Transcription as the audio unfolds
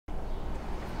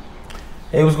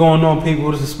Hey, what's going on, people?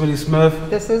 This is Smitty Smith.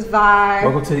 This is Vibe.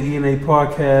 Welcome to the E&A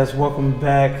podcast. Welcome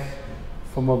back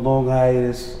from a long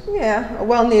hiatus. Yeah, a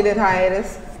well-needed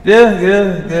hiatus. Yeah.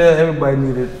 Everybody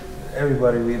needed.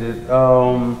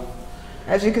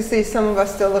 As you can see, some of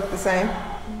us still look the same.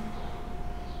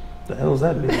 The hell does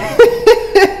that mean?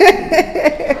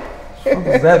 What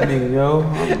does that mean, yo?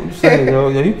 I'm saying, yo,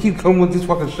 you keep coming with these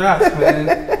fucking shots,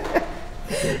 man.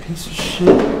 Piece of shit.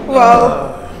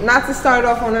 Well, not to start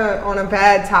off on a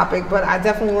bad topic, but I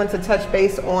definitely want to touch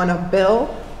base on a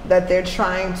bill that they're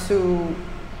trying to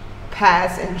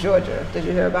pass in Georgia. Did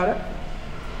you hear about it?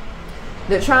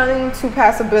 They're trying to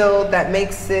pass a bill that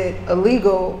makes it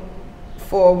illegal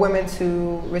for women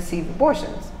to receive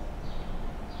abortions.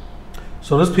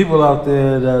 So there's people out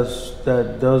there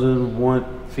that doesn't want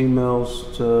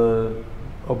females to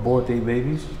abort their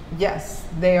babies? Yes,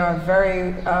 they are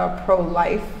very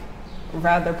pro-life,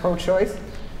 rather pro-choice,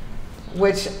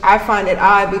 which I find it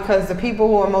odd because the people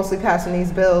who are mostly passing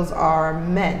these bills are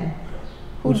men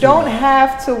who don't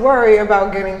have to worry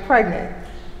about getting pregnant.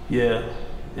 Yeah,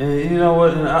 and you know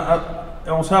what? And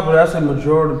on top of that, I say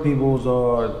majority of people's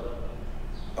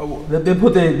they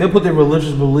put their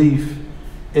religious belief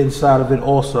inside of it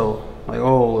also. Like,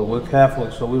 oh, we're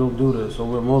Catholics, so we don't do this. Or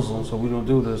we're Muslims, so we don't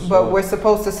do this. But we're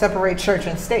supposed to separate church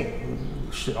and state.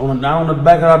 Shit, not on the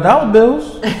back of our dollar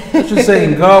bills. It's just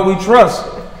saying, God we trust.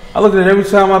 I look at it every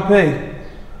time I pay.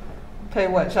 Pay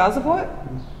what? Child support?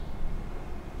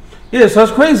 Yeah, so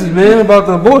that's crazy, man, about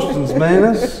the abortions, man.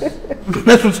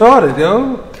 That's retarded,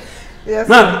 yo. Yes.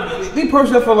 Nah, me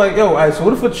personally, I feel like, yo, all right, so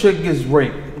what if a chick gets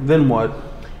raped? Then what?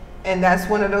 And that's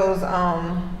one of those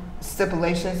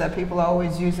stipulations that people are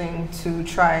always using to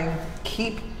try and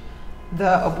keep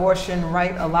the abortion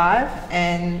right alive.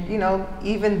 And, you know,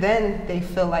 even then they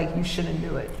feel like you shouldn't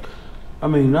do it. I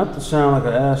mean, not to sound like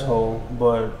an asshole,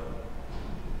 but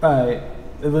all right,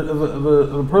 if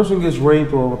a person gets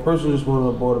raped or if a person just wants to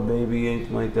abort a baby,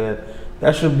 anything like that,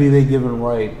 that should be their given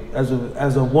right. As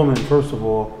a woman, first of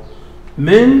all,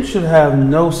 men should have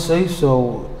no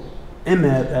say-so in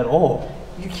that at all.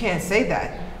 You can't say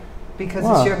that because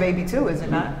Why? It's your baby too, is it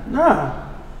not? Nah.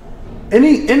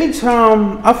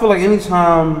 Anytime, I feel like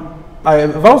anytime,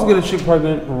 if I was to get a chick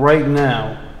pregnant right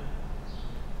now,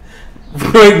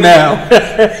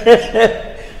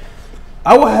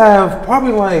 I would have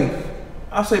probably like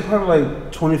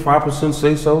 25%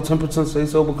 say so, 10% say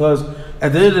so, because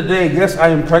at the end of the day, yes, I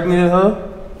impregnated her.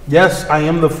 Yes, I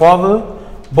am the father,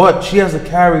 but she has to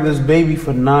carry this baby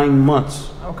for 9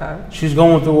 months. Okay. She's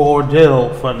going through an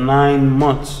ordeal for 9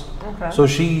 months. Okay. So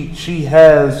that's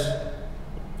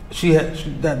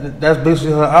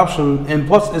basically her option, and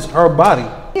plus it's her body.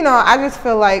 You know, I just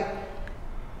feel like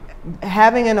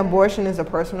having an abortion is a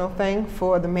personal thing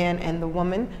for the man and the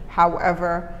woman.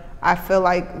 However, I feel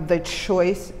like the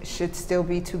choice should still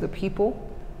be to the people,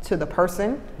 to the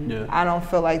person. Yeah. I don't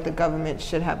feel like the government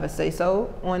should have a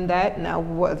say-so on that. Now,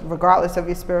 regardless of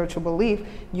your spiritual belief,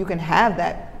 you can have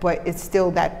that, but it's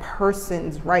still that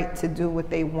person's right to do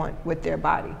what they want with their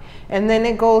body. And then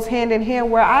it goes hand in hand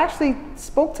where I actually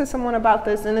spoke to someone about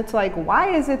this, and it's like,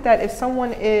 why is it that if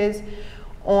someone is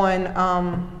on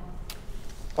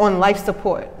life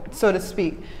support, so to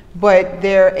speak, but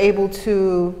they're able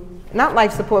to, not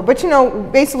life support, but you know,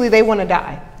 basically they want to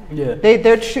die. Yeah.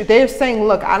 They're saying,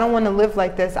 look, I don't want to live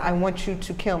like this. I want you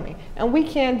to kill me. And we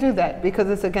can't do that because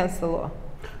it's against the law.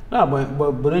 No,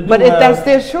 but that's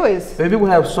their choice. They do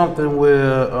have something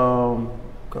where,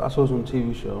 I saw it on a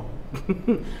TV show.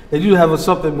 They do have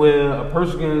something where a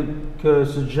person could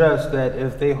suggest that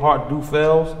if their heart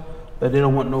fails, that they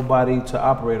don't want nobody to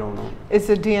operate on them. It's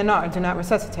a DNR, do not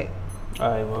resuscitate.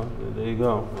 All right, well, there you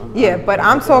go. Yeah, but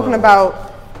I'm talking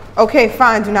about, okay,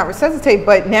 fine, do not resuscitate,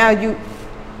 but now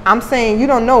I'm saying you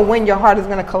don't know when your heart is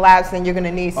going to collapse and you're going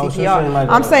to need CPR. So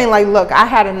I'm saying like, look, I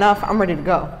had enough, I'm ready to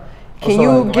go. Can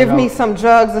you give me some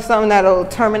drugs or something that'll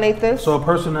terminate this? So a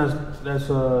person let's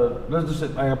just say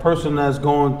like a person that's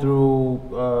going through,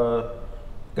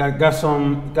 got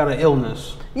an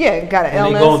illness. Yeah, got an illness.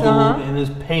 And they go through and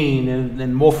there's pain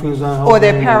and morphine's on. Or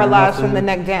they're paralyzed from the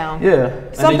neck down.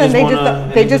 Yeah. Something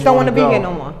they just don't want to be here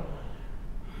no more.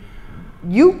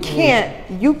 You can't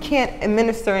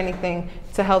administer anything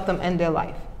to help them end their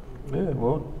life. Yeah,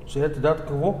 well, she had to Dr.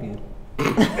 Kevorkian.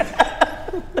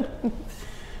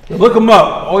 Look him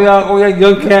up. All y'all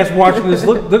young cats watching this,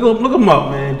 look him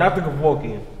up, man. Dr.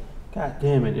 Kevorkian. God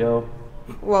damn it, yo.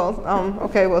 Well,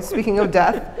 okay, well, speaking of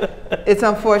death, it's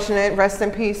unfortunate. Rest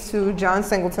in peace to John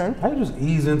Singleton. How you just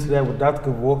ease into that with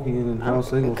Dr. Kevorkian and John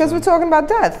Singleton? Because we're talking about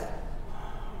death.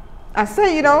 I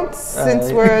say you don't,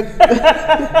 since we're...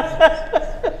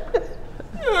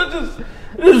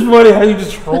 It's funny how you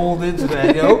just trolled into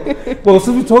that, yo. Well,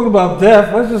 since we talking about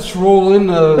death, let's just troll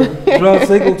into John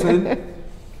Singleton,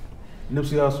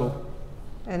 Nipsey Hussle.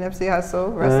 And Nipsey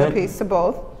Hussle, rest in peace to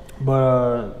both.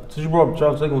 But since you brought up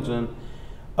John Singleton,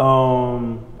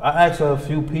 I asked a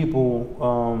few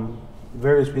people,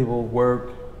 various people,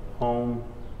 work, home,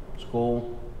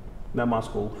 school, not my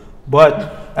school,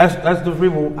 but that's the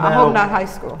people. Now, I hope not high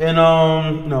school. And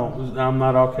no, I'm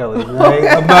not R. Kelly. Right?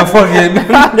 I'm not fucking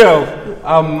no.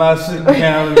 I'm not sitting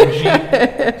down in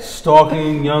the Jeep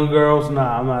stalking young girls.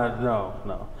 Nah, I'm not.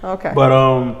 No. Okay. But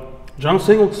John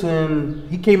Singleton,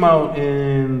 he came out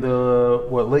in the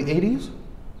late '80s.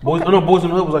 Boys in the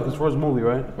Hood was like his first movie,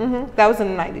 right? Mm-hmm. That was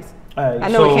in the '90s. Right, I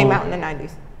know it came out in the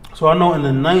 '90s. So I know in the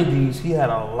 '90s he had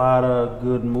a lot of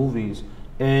good movies,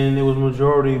 and it was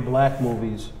majority black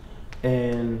movies.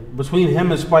 And between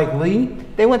him and Spike Lee,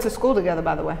 they went to school together,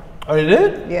 by the way. Oh, they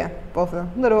did? Yeah, both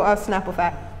of them. Little Snapple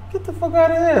fact. Get the fuck out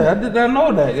of here! I did not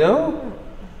know that, yo.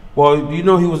 Well, you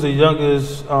know he was the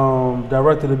youngest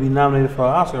director to be nominated for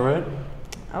an Oscar, right?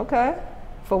 Okay.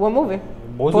 For what movie?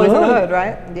 Boys in the Hood,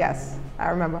 right? Yes, I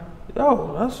remember.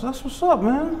 Yo, that's what's up,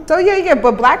 man. So yeah,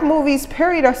 but black movies,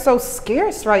 period, are so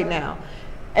scarce right now.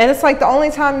 And it's like the only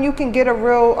time you can get a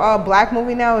real black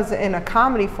movie now is in a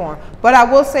comedy form. But I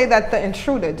will say that The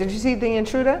Intruder, did you see The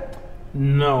Intruder?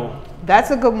 No.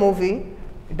 That's a good movie.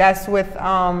 That's with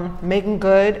Megan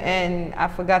Good and I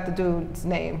forgot the dude's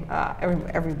name.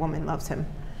 Every woman loves him.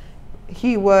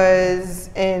 He was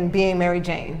in Being Mary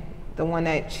Jane, the one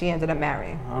that she ended up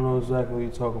marrying. I don't know exactly what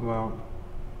you're talking about.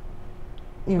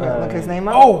 You gotta look his name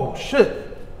up? Oh,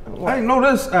 shit. What? I didn't know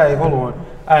this. All right, hold on. All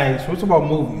right, so we're talking about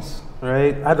movies,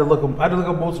 right? I had to look up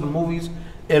most of the movies,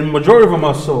 and majority of them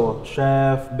I saw.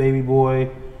 Shaft, Baby Boy,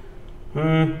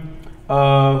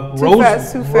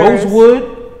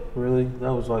 Rosewood. Really?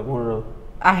 That was like one of the...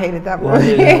 I hated that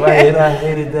movie. I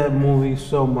hated that movie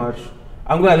so much.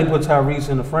 I'm glad they put Tyrese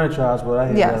in the franchise, but I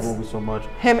hated that movie so much.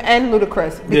 Him and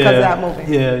Ludacris because of that movie.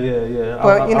 Yeah.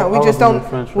 But we just don't.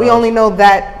 We only know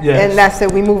that, and that's it.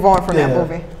 We move on from that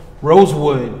movie.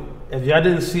 Rosewood. If y'all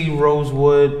didn't see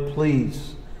Rosewood,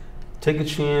 please take a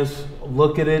chance,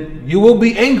 look at it. You will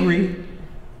be angry.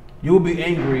 You will be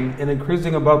angry. And the crazy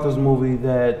thing about this movie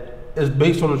that is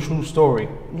based on a true story.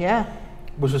 Yeah.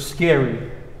 Which is scary,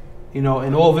 and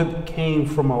all of it came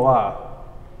from a lie.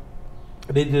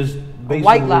 They just basically, a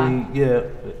white lie. Yeah.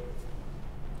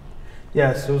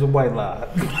 Yes, it was a white lie.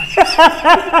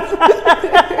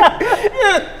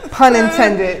 Pun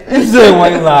intended. It's a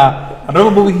white lie.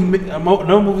 Another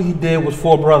movie he did was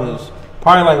Four Brothers.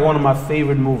 Probably like one of my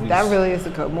favorite movies. That really is a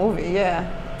good movie. Yeah.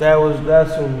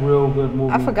 That's a real good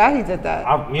movie. I forgot he did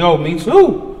that. Me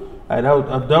too.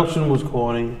 Abduction was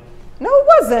corny. No, it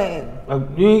wasn't.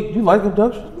 You like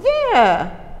Abduction?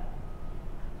 Yeah.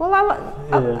 Well, I like.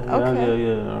 Okay.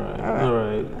 Yeah. All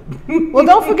right. Well,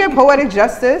 don't forget Poetic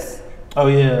Justice. Oh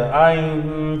yeah,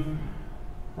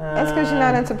 That's because you're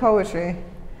not into poetry.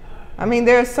 I mean,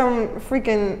 there's some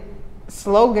freaking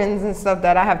slogans and stuff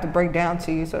that I have to break down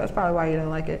to you, so that's probably why you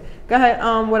didn't like it. Go ahead.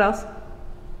 What else?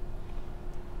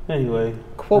 Anyway,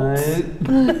 quotes.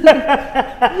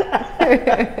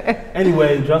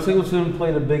 Anyway, John Singleton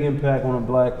played a big impact on the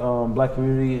black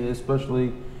community,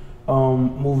 especially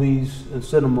movies and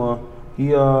cinema. He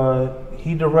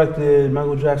directed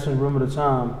Michael Jackson's "Remember the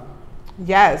Time."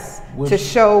 Yes, to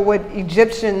show what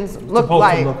Egyptians look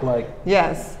like.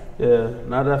 Yes. Yeah,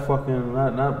 not that fucking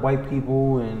not white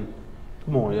people and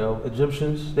come on, yo,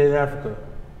 Egyptians, stay in Africa.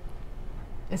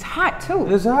 It's hot too.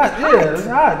 It's hot. Yeah, it's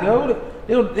hot, yo.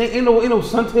 Ain't no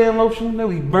suntan lotion. They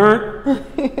be burnt.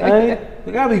 Right?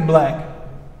 They gotta be black.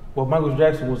 Well, Michael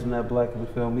Jackson wasn't that black in the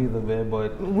film either, man.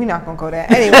 But we're not gonna go there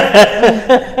anyway.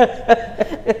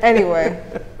 Anyway.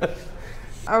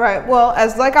 All right. Well,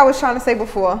 like I was trying to say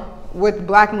before, with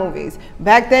black movies,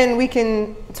 back then we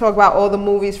can talk about all the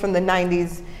movies from the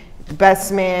 '90s.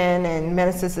 Best Man and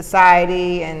Menace to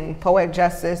Society and Poetic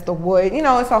Justice, The Wood,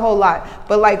 it's a whole lot.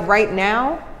 But like right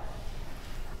now,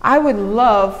 I would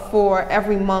love for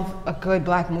every month a good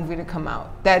black movie to come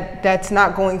out that's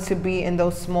not going to be in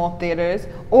those small theaters,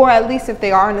 or at least if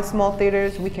they are in the small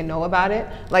theaters, we can know about it.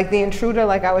 Like The Intruder,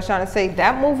 like I was trying to say,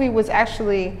 that movie was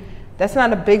actually, that's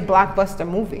not a big blockbuster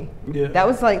movie. Yeah.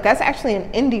 That's actually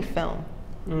an indie film,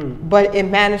 but it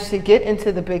managed to get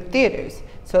into the big theaters.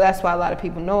 So that's why a lot of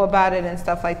people know about it and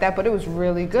stuff like that, but it was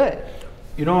really good.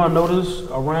 I noticed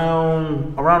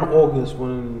around August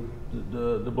when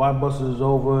the blockbuster is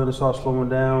over and it starts slowing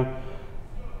down,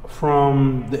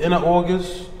 from the end of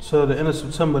August to the end of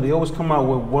September, they always come out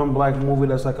with one black movie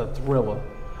that's like a thriller.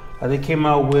 They came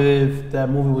out with that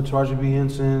movie with Taraji B.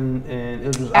 Henson and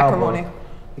Idris Elba.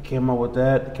 They came out with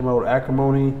that. They came out with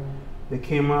Acrimony. They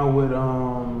came out with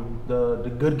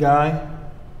the Good Guy.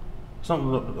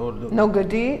 Something. No Good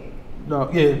Deed?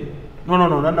 No, yeah. No,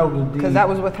 not No Good Deed. Because that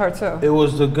was with her too. It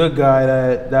was the Good Guy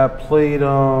that played,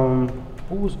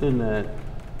 who was in that?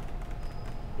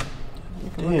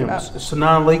 Damn,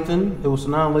 Sanaa Lathan. It was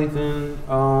Sanaa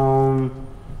Lathan,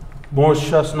 Morris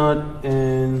Chestnut,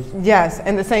 and... Yes,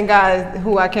 and the same guy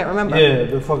who I can't remember. Yeah,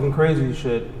 the fucking crazy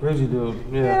shit. Crazy dude.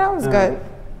 Yeah, that was good.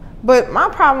 But my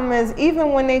problem is,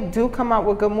 even when they do come out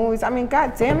with good movies, I mean,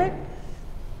 god damn it,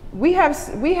 we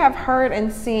have heard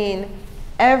and seen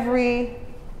every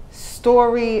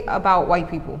story about white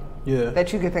people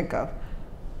that you can think of.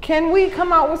 Can we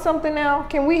come out with something now?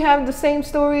 Can we have the same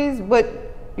stories, but,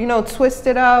 you know, twist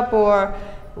it up or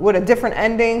with a different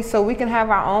ending so we can have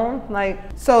our own? Like,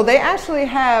 so they actually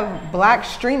have black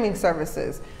streaming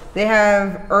services. They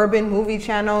have Urban Movie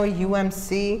Channel,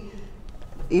 UMC,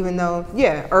 even though,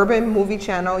 Urban Movie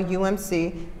Channel,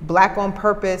 UMC, Black on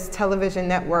Purpose Television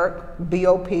Network,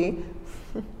 BOP.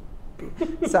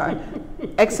 Sorry.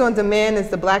 X on Demand is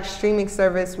the black streaming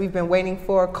service we've been waiting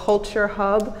for. Culture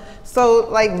Hub. So,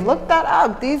 like, look that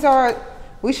up.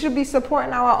 We should be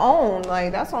supporting our own.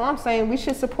 Like, that's all I'm saying. We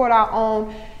should support our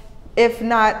own, if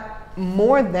not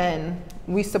more than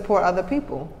we support other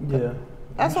people. Yeah.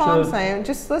 That's all I'm saying.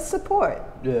 Just let's support.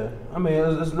 Yeah. I mean,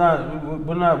 it's not.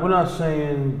 We're not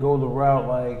saying go the route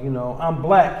like, you know, I'm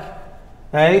black,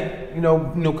 right? You know,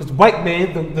 because white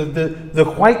man, the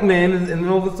white man, and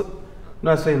all this. I'm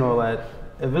not saying all that.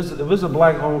 If it's a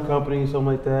black-owned company, something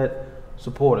like that,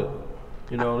 support it.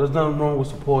 You know, there's nothing wrong with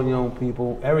supporting your own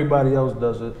people. Everybody else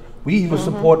does it. We even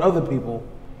support other people.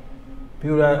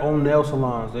 People that own nail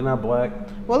salons, they're not black.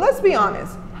 Well, let's be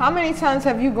honest. How many times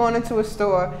have you gone into a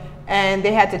store and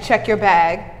they had to check your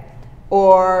bag,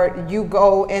 or you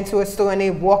go into a store and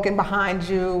they walking behind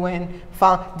you and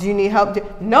found, do you need help?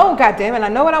 No, goddammit, I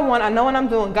know what I want. I know what I'm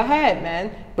doing. Go ahead,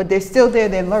 man. But they're still there.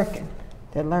 They're lurking.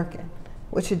 They're lurking.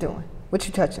 What you doing? What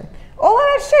you touching? All of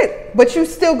that shit. But you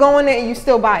still go in there and you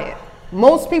still buy it.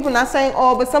 Most people, not saying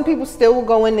all, but some people still will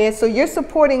go in there. So you're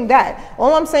supporting that.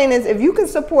 All I'm saying is if you can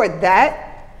support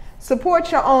that,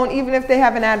 support your own, even if they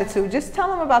have an attitude. Just tell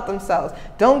them about themselves.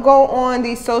 Don't go on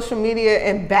these social media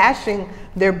and bashing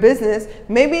their business.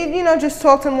 Maybe, you know, just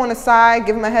talk to them on the side,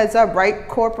 give them a heads up, right?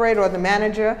 Corporate or the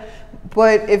manager.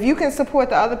 But if you can support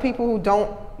the other people who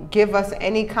don't give us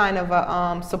any kind of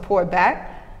a support back,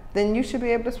 then you should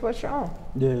be able to support your own.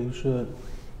 Yeah, you should.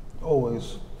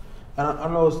 Always. And I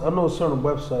know certain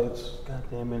websites, god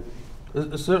damn it,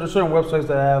 there's certain websites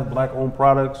that have black-owned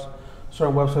products,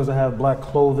 certain websites that have black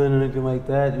clothing and anything like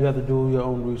that. You have to do your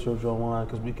own research online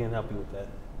because we can't help you with that.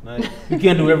 Right? We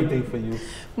can't do everything for you.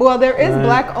 Well, there is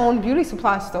black-owned beauty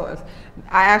supply stores.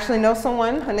 I actually know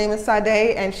someone, her name is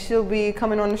Sade, and she'll be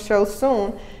coming on the show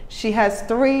soon. She has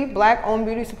 3 black-owned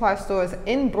beauty supply stores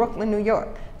in Brooklyn, New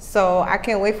York. So I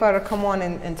can't wait for her to come on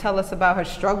and tell us about her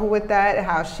struggle with that,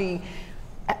 how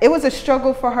it was a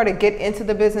struggle for her to get into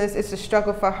the business. It's a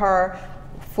struggle for her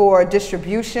for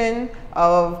distribution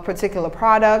of particular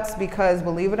products because,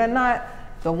 believe it or not,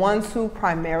 the ones who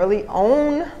primarily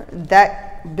own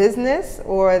that business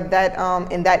or that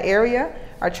in that area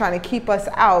are trying to keep us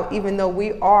out, even though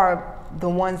we are the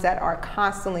ones that are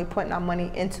constantly putting our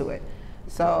money into it.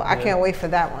 So I can't wait for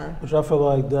that one. Which I feel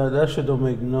like that shit don't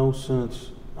make no sense.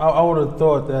 I would have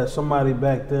thought that somebody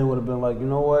back then would have been like, you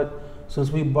know what? Since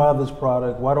we buy this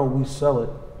product, why don't we sell it?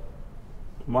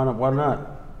 Why not?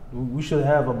 We should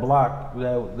have a block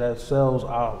that sells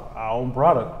our own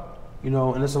product. You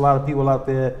know, and there's a lot of people out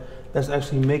there that's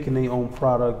actually making their own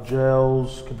product,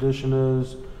 gels,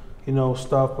 conditioners, you know,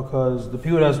 stuff, because the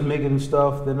people that's making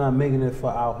stuff, they're not making it for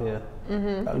out here. You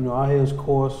know, our hair is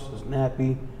coarse, it's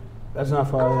nappy. That's not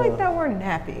for our hair. I don't like that word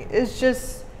nappy. It's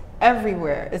just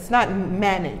everywhere. It's not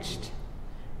managed.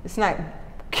 It's not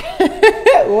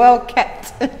well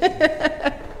kept.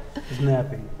 It's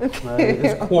nappy. Right?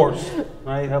 It's coarse.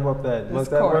 Right? How about that? It's like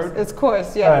that coarse. word? It's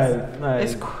coarse, yes. Right.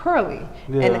 It's curly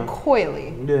and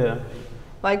coily. Yeah.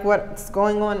 Like what's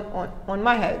going on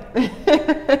my head.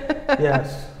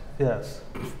 Yes.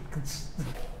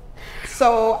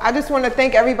 So I just want to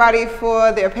thank everybody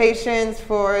for their patience,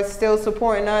 for still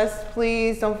supporting us.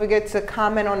 Please don't forget to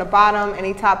comment on the bottom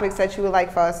any topics that you would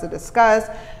like for us to discuss.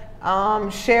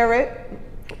 Share it.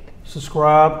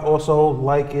 Subscribe. Also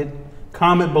like it.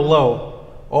 Comment below.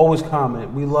 Always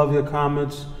comment. We love your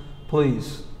comments.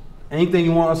 Please. Anything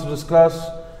you want us to discuss,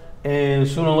 and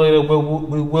sooner or later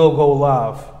we will go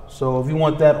live. So if you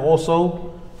want that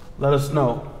also, let us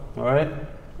know. All right?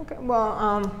 Okay,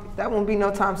 well, that won't be no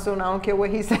time soon. I don't care what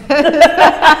he said.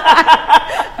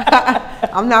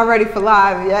 I'm not ready for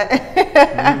live yet.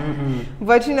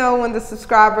 But you know, when the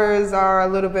subscribers are a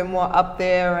little bit more up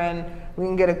there and we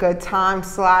can get a good time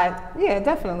slot, yeah,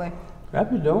 definitely.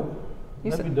 That'd be dope.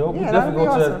 That'd be dope. Yeah, we that'd definitely be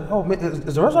go awesome. to that. Oh, man,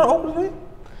 is the restaurant open today?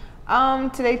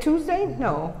 Today Tuesday?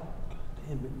 No.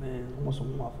 Damn it, man. I want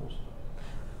some waffles.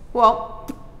 Well,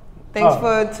 thanks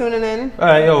for tuning in. All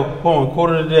right, yo, hold on. Quote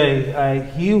of the day. All right,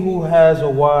 he who has a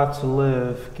while to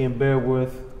live can bear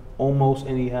with almost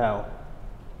anyhow.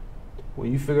 When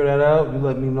you figure that out, you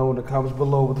let me know in the comments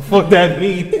below what the fuck that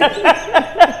means.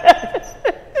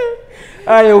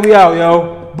 All right, yo, we out,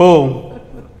 yo. Boom.